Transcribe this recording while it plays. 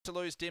To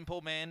lose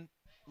Dimple Man,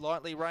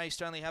 lightly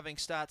raced, only having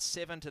start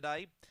 7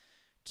 today.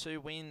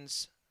 2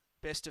 wins,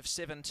 best of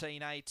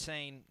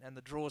 17-18, and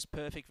the draw's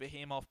perfect for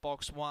him off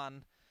box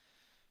 1.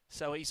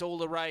 So he's all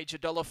the rage,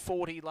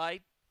 $1.40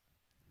 late,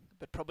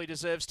 but probably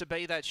deserves to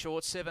be that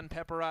short. $7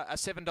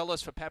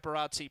 for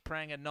Paparazzi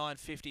Prang and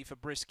 $9.50 for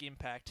Brisk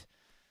Impact.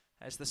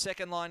 As the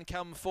second line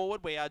come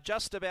forward, we are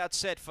just about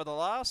set for the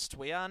last.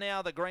 We are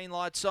now, the green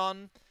light's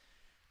on.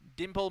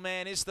 Dimple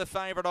Man is the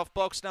favourite off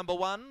box number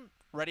 1,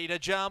 ready to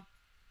jump.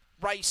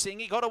 Racing,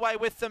 he got away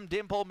with them,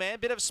 Dimple Man.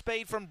 Bit of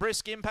speed from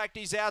Brisk Impact,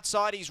 he's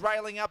outside, he's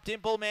railing up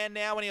Dimple Man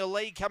now, and he'll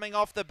lead coming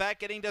off the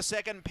back, getting to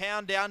second.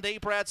 Pound down,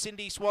 deeper out,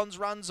 Cindy Swans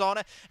runs on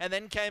it, and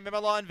then came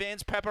Emmeline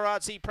Vance,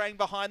 Paparazzi Prang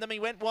behind them. He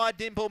went wide,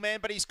 Dimple Man,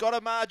 but he's got a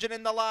margin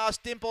in the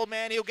last. Dimple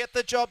Man, he'll get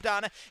the job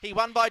done. He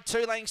won by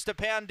 2 lengths to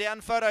Pound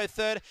down, Photo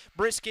third.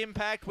 Brisk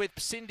Impact with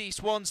Cindy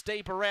Swans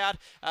deeper out.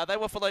 They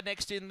were followed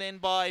next in then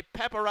by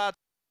Paparazzi.